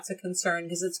if that's a concern,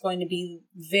 because it's going to be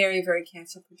very, very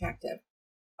cancer protective.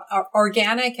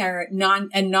 Organic or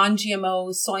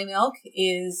non-GMO soy milk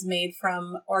is made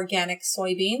from organic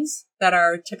soybeans that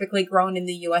are typically grown in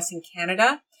the US and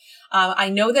Canada. I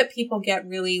know that people get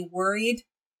really worried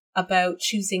about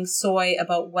choosing soy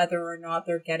about whether or not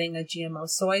they're getting a GMO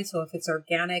soy. So if it's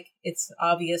organic, it's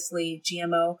obviously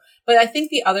GMO. But I think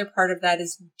the other part of that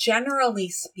is, generally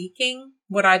speaking,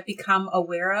 what I've become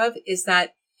aware of is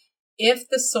that if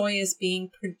the soy is being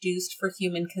produced for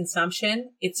human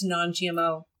consumption, it's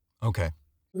non-GMO. Okay.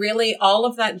 Really, all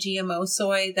of that GMO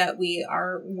soy that we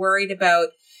are worried about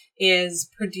is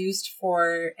produced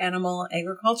for animal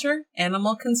agriculture,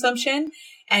 animal consumption,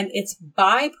 and it's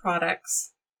byproducts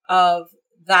of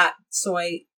that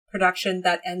soy production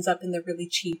that ends up in the really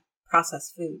cheap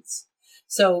processed foods.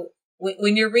 So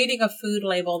when you're reading a food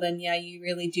label, then yeah, you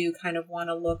really do kind of want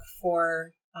to look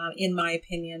for, in my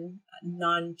opinion,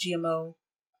 non-GMO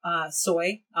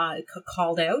soy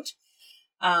called out.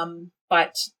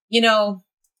 But,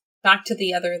 back to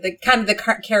the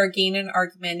Carrageenan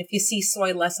argument. If you see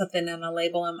soy lecithin on a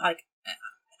label,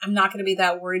 I'm not going to be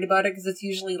that worried about it because it's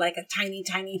usually like a tiny,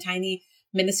 tiny, tiny,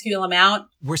 minuscule amount.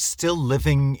 We're still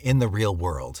living in the real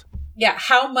world. Yeah.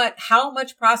 How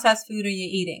much processed food are you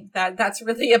eating? That's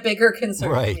really a bigger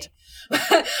concern. Right.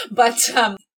 For me. But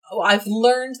I've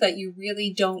learned that you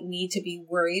really don't need to be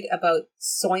worried about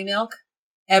soy milk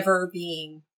ever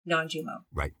being non-GMO.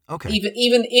 Right. Okay.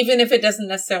 Even if it doesn't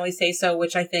necessarily say so,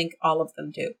 which I think all of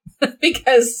them do,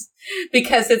 because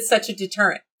it's such a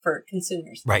deterrent for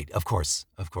consumers. Right. Of course.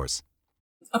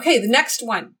 Okay. The next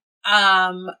one,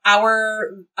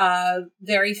 our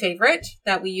very favorite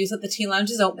that we use at the tea lounge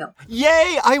is oat milk.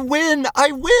 Yay! I win!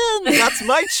 That's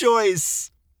my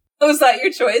choice. Was that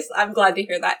your choice? I'm glad to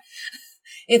hear that.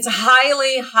 It's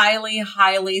highly, highly,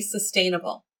 highly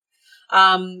sustainable.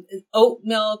 Oat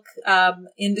milk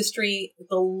industry,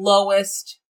 the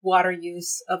lowest water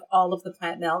use of all of the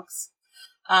plant milks.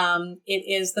 It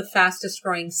is the fastest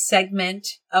growing segment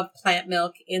of plant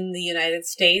milk in the United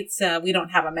States. We don't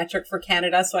have a metric for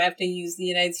Canada, so I have to use the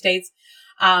United States.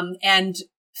 And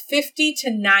 50 to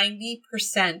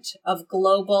 90% of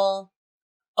global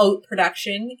oat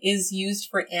production is used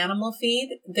for animal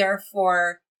feed.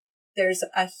 Therefore, there's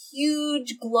a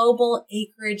huge global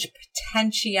acreage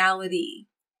potentiality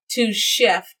to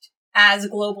shift as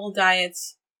global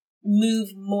diets move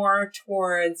more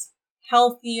towards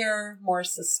healthier, more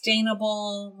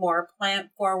sustainable, more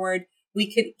plant forward.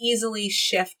 We could easily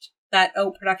shift that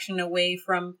oat production away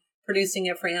from producing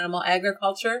it for animal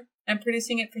agriculture and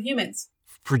producing it for humans.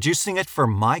 Producing it for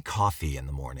my coffee in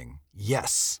the morning.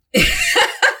 Yes.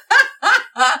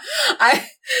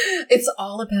 It's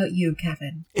all about you,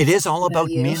 Kevin. It is all about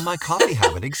me and my coffee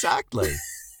habit. Exactly.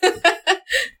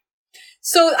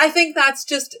 So I think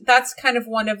that's kind of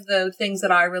one of the things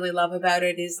that I really love about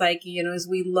it is like, as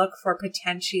we look for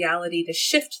potentiality to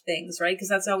shift things, right? Because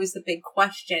that's always the big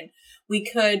question. We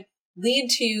could lead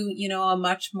to, a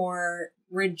much more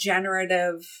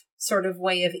regenerative sort of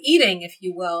way of eating, if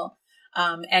you will,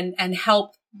 and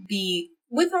help be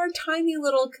with our tiny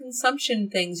little consumption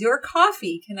things. Your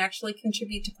coffee can actually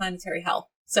contribute to planetary health.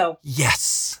 So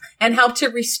yes, and help to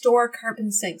restore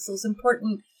carbon sinks, those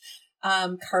important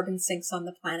carbon sinks on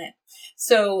the planet.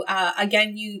 So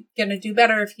again, you're going to do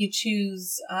better if you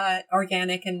choose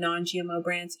organic and non-GMO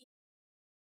brands.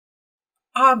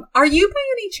 Are you by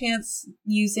any chance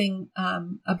using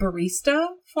a barista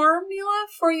formula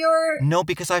for your... No,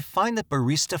 because I find that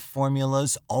barista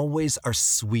formulas always are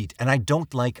sweet, and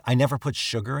I never put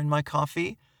sugar in my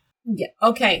coffee. Yeah.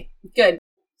 Okay, good.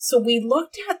 So we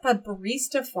looked at the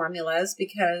barista formulas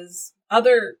because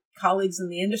other colleagues in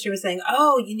the industry were saying,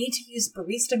 oh, you need to use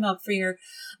barista milk for your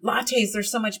lattes. They're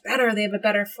so much better. They have a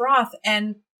better froth.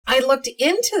 And I looked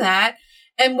into that,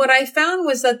 and what I found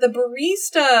was that the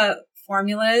barista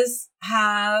formulas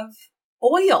have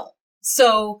oil.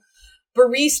 So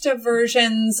barista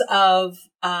versions of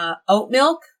oat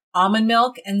milk, almond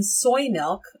milk, and soy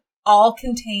milk all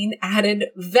contain added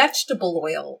vegetable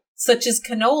oil, such as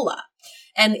canola.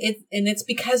 And it's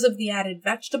because of the added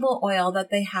vegetable oil that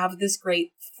they have this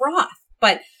great froth.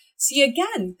 But see,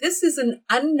 again, this is an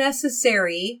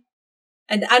unnecessary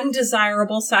and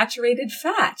undesirable saturated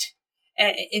fat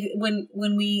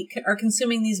when we are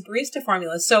consuming these barista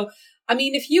formulas. So, I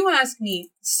mean, if you ask me,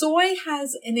 soy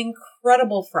has an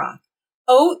incredible froth.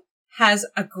 Oat has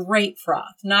a great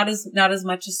froth, not as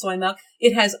much as soy milk.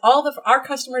 It has our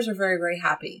customers are very, very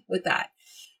happy with that.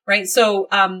 Right. So,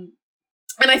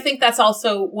 and I think that's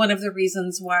also one of the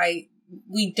reasons why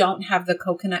we don't have the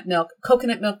coconut milk.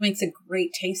 Coconut milk makes a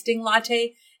great tasting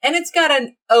latte, and it's got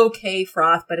an okay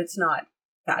froth, but it's not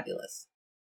fabulous.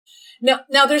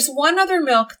 Now there's one other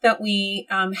milk that we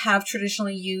have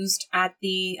traditionally used at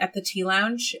the tea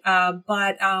lounge,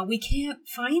 but we can't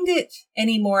find it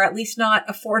anymore, at least not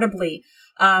affordably.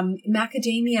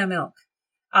 Macadamia milk.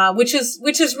 which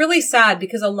is really sad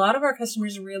because a lot of our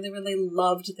customers really, really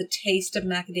loved the taste of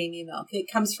macadamia milk.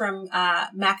 It comes from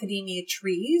macadamia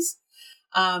trees.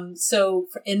 So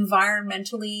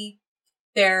environmentally,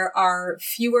 there are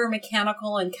fewer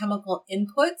mechanical and chemical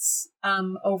inputs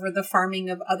over the farming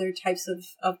of other types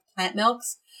of plant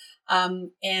milks.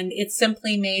 And it's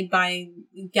simply made by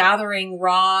gathering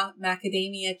raw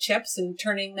macadamia chips and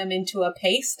turning them into a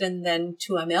paste and then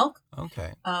to a milk.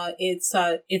 Okay.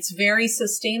 It's very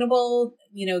sustainable,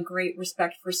 great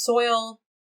respect for soil.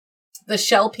 The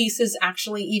shell pieces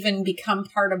actually even become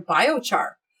part of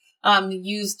biochar,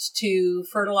 used to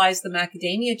fertilize the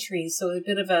macadamia trees. So a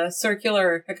bit of a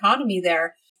circular economy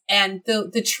there. And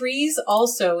the trees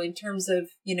also, in terms of,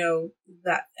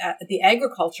 that the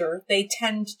agriculture, they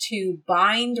tend to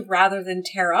bind rather than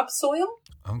tear up soil.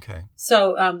 Okay.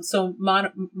 So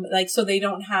so they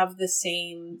don't have the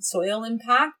same soil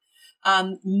impact,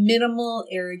 minimal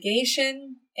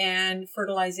irrigation and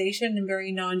fertilization, and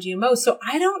very non-GMO. So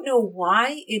I don't know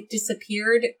why it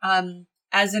disappeared,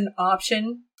 as an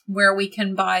option where we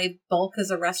can buy bulk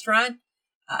as a restaurant.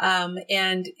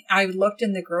 And I looked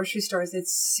in the grocery stores,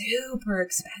 it's super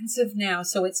expensive now.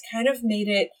 So it's kind of made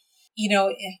it,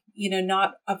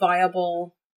 not a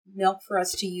viable milk for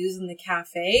us to use in the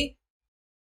cafe.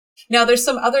 Now there's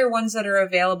some other ones that are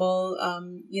available.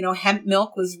 Hemp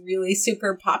milk was really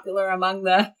super popular among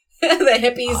the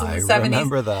hippies in the 70s. I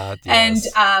remember that. Yes.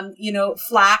 And,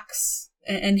 flax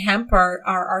and hemp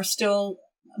are still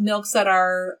milks that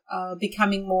are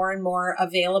becoming more and more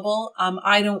available.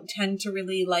 I don't tend to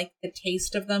really like the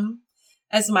taste of them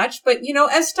as much, but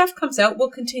as stuff comes out, we'll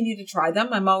continue to try them.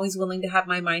 I'm always willing to have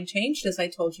my mind changed, as I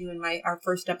told you in our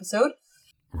first episode.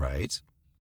 Right.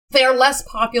 They are less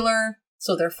popular,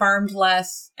 so they're farmed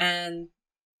less, and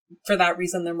for that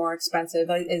reason, they're more expensive.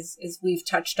 As we've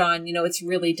touched on, it's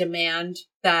really demand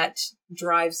that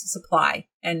drives supply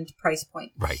and price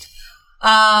point. Right.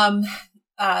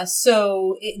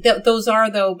 Those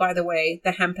are, though, by the way,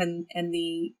 the hemp and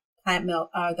the plant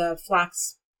milk, the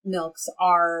flax milks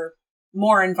are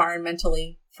more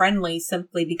environmentally friendly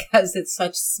simply because it's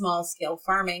such small scale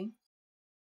farming.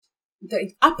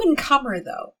 The up and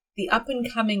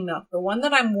coming milk, the one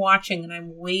that I'm watching and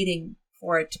I'm waiting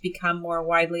for it to become more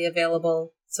widely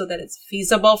available so that it's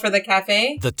feasible for the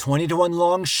cafe. The 20-to-1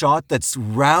 long shot that's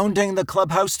rounding the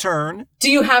clubhouse turn.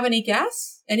 Do you have any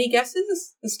guess? Any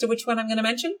guesses as to which one I'm going to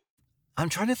mention? I'm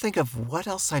trying to think of what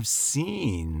else I've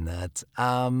seen. That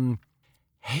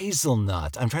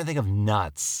hazelnut. I'm trying to think of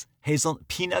nuts.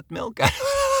 Peanut milk?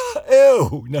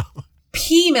 Ew, no.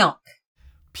 Pea milk.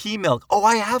 Pea milk. Oh,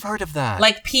 I have heard of that.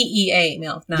 Like PEA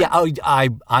milk. Not. Yeah,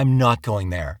 I'm not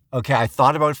going there. Okay, I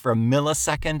thought about it for a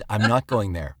millisecond. I'm not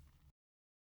going there.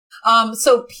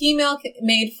 So pea milk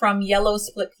made from yellow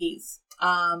split peas,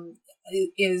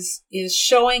 is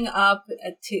showing up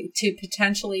to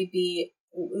potentially be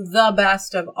the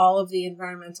best of all of the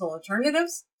environmental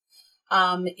alternatives.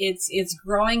 It's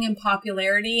growing in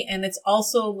popularity, and it's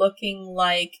also looking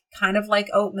like kind of like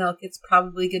oat milk. It's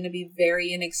probably going to be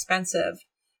very inexpensive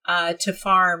to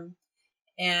farm.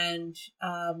 And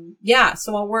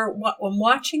so I'm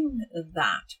watching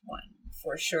that one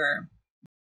for sure.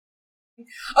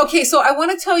 Okay, so I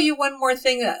want to tell you one more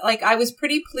thing. I was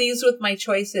pretty pleased with my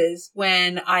choices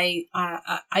when I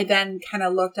then kind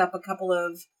of looked up a couple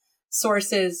of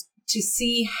sources to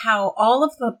see how all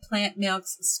of the plant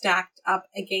milks stacked up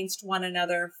against one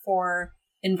another for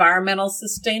environmental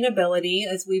sustainability,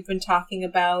 as we've been talking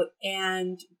about,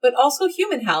 but also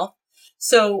human health.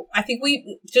 So I think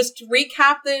we just to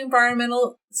recap the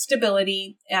environmental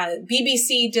stability.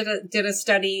 BBC did a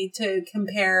study to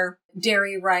compare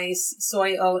dairy, rice,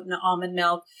 soy, oat, and almond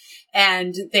milk.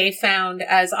 And they found,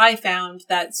 as I found,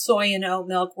 that soy and oat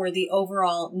milk were the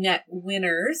overall net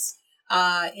winners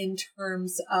in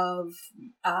terms of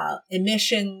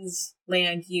emissions,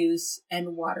 land use,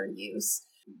 and water use.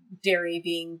 Dairy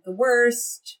being the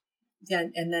worst,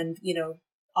 and then,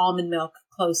 almond milk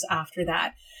close after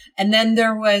that. And then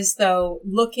there was, though,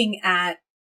 looking at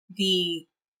the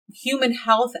human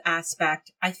health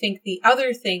aspect, I think the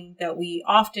other thing that we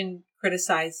often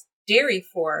criticize dairy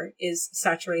for is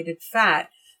saturated fat.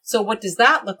 So what does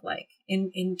that look like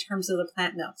in terms of the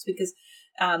plant milks? Because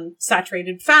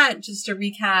saturated fat, just to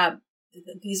recap,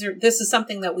 this is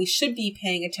something that we should be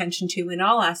paying attention to in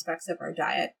all aspects of our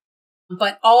diet.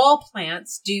 But all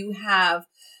plants do have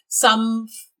some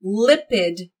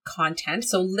lipid content.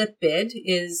 So lipid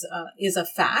is a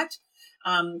fat,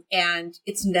 and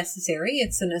it's necessary.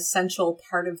 It's an essential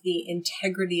part of the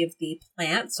integrity of the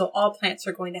plant. So all plants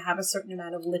are going to have a certain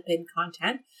amount of lipid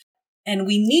content, and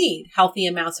we need healthy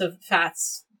amounts of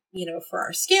fats for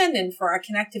our skin and for our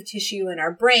connective tissue and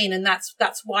our brain. And that's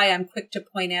why I'm quick to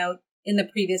point out in the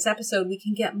previous episode, we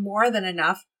can get more than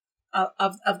enough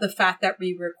of the fat that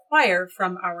we require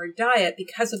from our diet.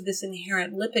 Because of this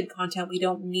inherent lipid content, we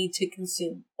don't need to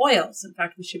consume oils. In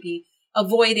fact, we should be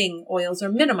avoiding oils or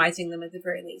minimizing them at the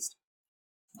very least.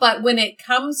 But when it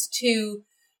comes to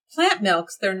plant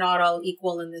milks, they're not all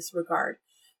equal in this regard.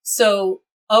 So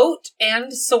oat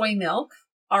and soy milk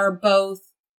are both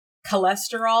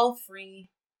cholesterol free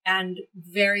and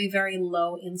very, very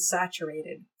low in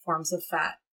saturated forms of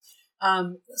fat.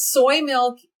 Soy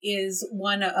milk is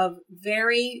one of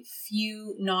very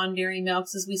few non-dairy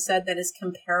milks, as we said, that is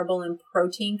comparable in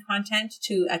protein content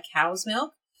to a cow's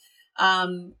milk.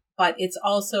 But it's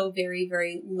also very,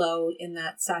 very low in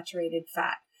that saturated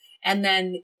fat. And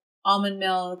then almond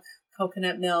milk,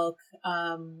 coconut milk,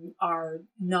 aren't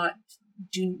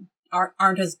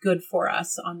as good for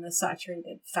us on the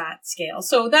saturated fat scale.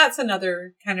 So that's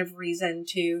another kind of reason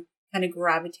to kind of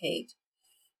gravitate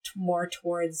more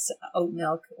towards oat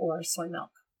milk or soy milk.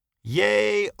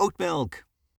 Yay, oat milk.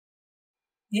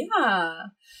 Yeah.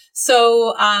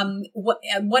 So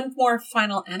one more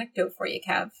final anecdote for you,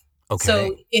 Kev. Okay.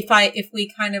 So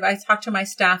I talked to my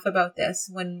staff about this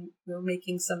when we were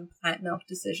making some plant milk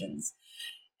decisions,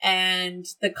 and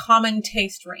the common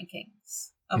taste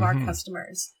rankings of our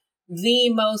customers, the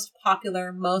most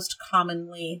popular, most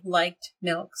commonly liked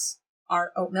milks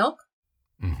are oat milk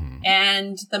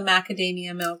and the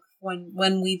macadamia milk.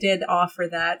 When we did offer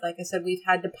that, like I said, we've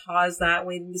had to pause that,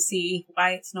 waiting to see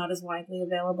why it's not as widely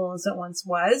available as it once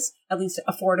was, at least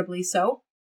affordably so.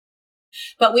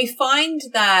 But we find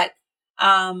that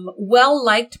well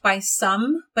liked by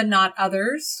some, but not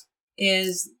others,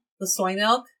 is the soy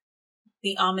milk,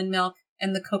 the almond milk,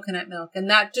 and the coconut milk. And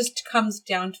that just comes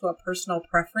down to a personal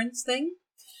preference thing.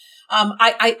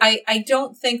 I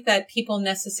don't think that people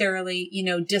necessarily,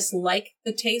 dislike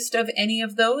the taste of any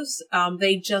of those.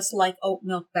 They just like oat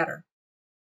milk better.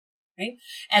 Right.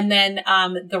 And then,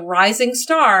 the rising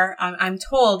star, I'm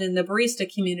told in the barista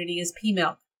community, is pea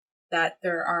milk. That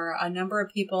there are a number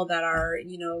of people that are,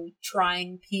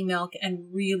 trying pea milk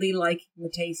and really liking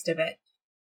the taste of it.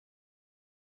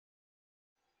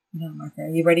 No, Mark, are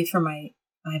you ready for I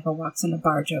have a walks in a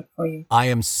bar joke for you? I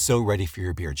am so ready for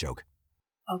your beer joke.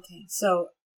 Okay, so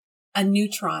a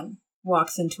neutron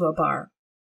walks into a bar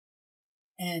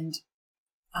and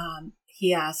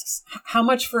he asks, how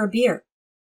much for a beer?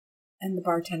 And the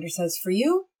bartender says, for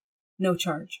you, no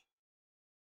charge.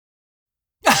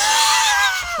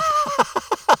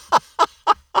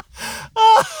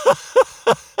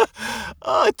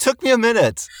 Oh, it took me a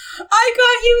minute. I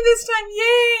got you this time.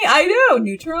 Yay. I know.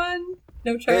 Neutron,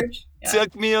 no charge.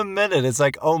 Took me a minute. It's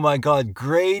like, oh my God,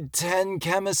 grade 10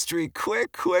 chemistry.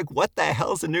 Quick. What the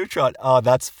hell's a neutron? Oh,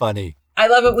 that's funny. I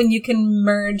love it when you can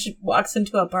merge walks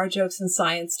into a bar jokes and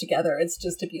science together. It's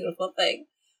just a beautiful thing.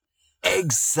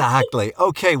 Exactly.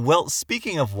 Okay, well,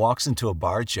 speaking of walks into a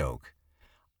bar joke,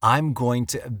 I'm going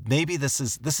to, maybe this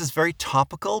is very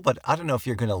topical, but I don't know if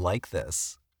you're going to like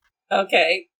this.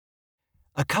 Okay.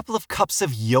 A couple of cups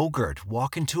of yogurt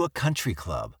walk into a country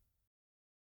club.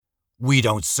 We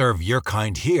don't serve your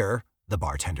kind here, the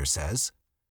bartender says.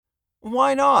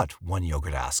 Why not? One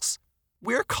yogurt asks.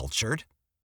 We're cultured.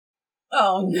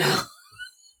 Oh, no.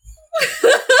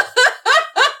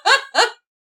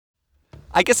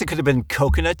 I guess it could have been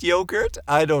coconut yogurt.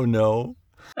 I don't know.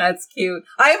 That's cute.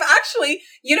 I've actually,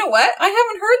 you know what? I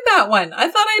haven't heard that one. I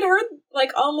thought I'd heard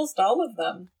like almost all of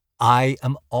them. I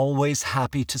am always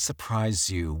happy to surprise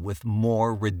you with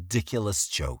more ridiculous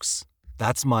jokes.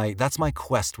 That's my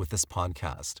quest with this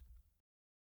podcast.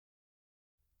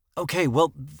 Okay,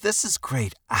 well, this is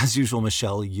great. As usual,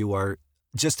 Michelle, you are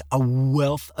just a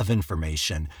wealth of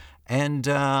information. And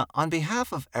on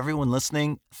behalf of everyone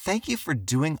listening, thank you for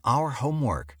doing our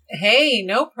homework. Hey,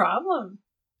 no problem.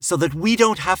 So that we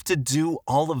don't have to do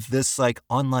all of this like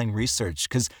online research,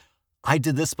 because I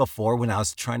did this before when I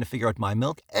was trying to figure out my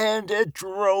milk, and it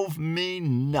drove me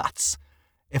nuts.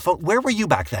 Where were you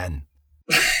back then?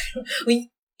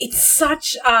 It's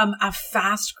such a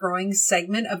fast-growing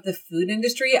segment of the food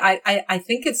industry. I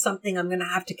think it's something I'm going to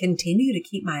have to continue to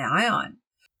keep my eye on.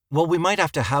 Well, we might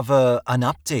have to have an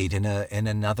update in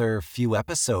another few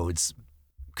episodes,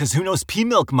 because who knows, pea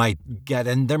milk might get,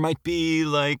 and there might be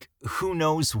like, who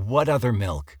knows what other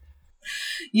milk.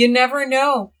 You never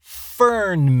know.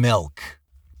 Fern milk,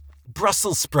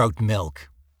 Brussels sprout milk.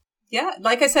 Yeah,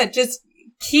 like I said, just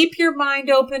keep your mind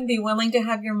open, be willing to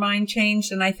have your mind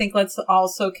changed. And I think let's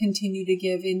also continue to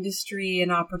give industry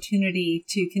an opportunity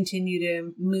to continue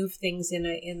to move things in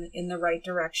the right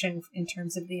direction in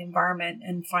terms of the environment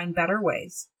and find better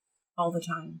ways all the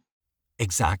time.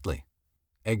 Exactly.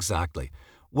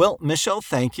 Well, Michelle,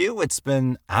 thank you. It's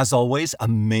been, as always,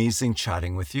 amazing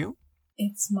chatting with you.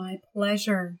 It's my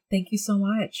pleasure. Thank you so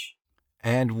much.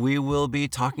 And we will be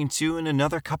talking to you in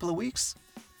another couple of weeks.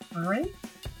 All right.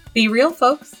 Be real,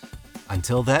 folks.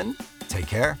 Until then, take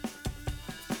care.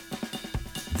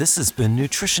 This has been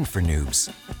Nutrition for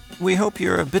Noobs. We hope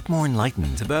you're a bit more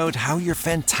enlightened about how your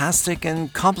fantastic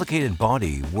and complicated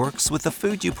body works with the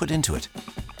food you put into it.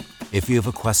 If you have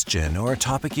a question or a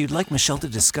topic you'd like Michelle to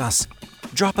discuss,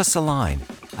 drop us a line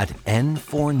at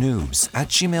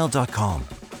n4noobs@gmail.com.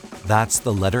 That's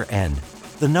the letter N,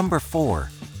 the number 4,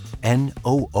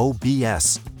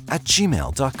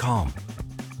 NOOBS@gmail.com.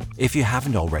 If you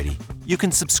haven't already, you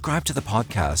can subscribe to the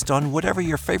podcast on whatever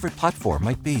your favorite platform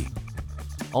might be.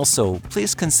 Also,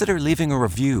 please consider leaving a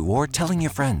review or telling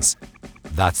your friends.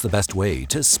 That's the best way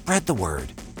to spread the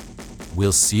word.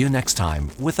 We'll see you next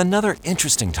time with another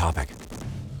interesting topic.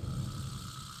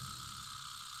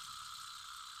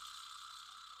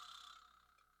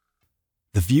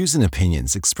 The views and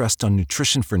opinions expressed on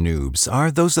Nutrition for Noobs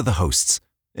are those of the hosts.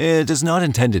 It is not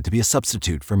intended to be a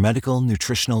substitute for medical,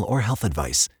 nutritional, or health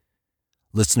advice.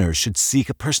 Listeners should seek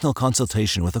a personal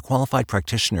consultation with a qualified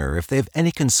practitioner if they have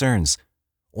any concerns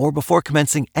or before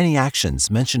commencing any actions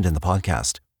mentioned in the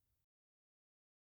podcast.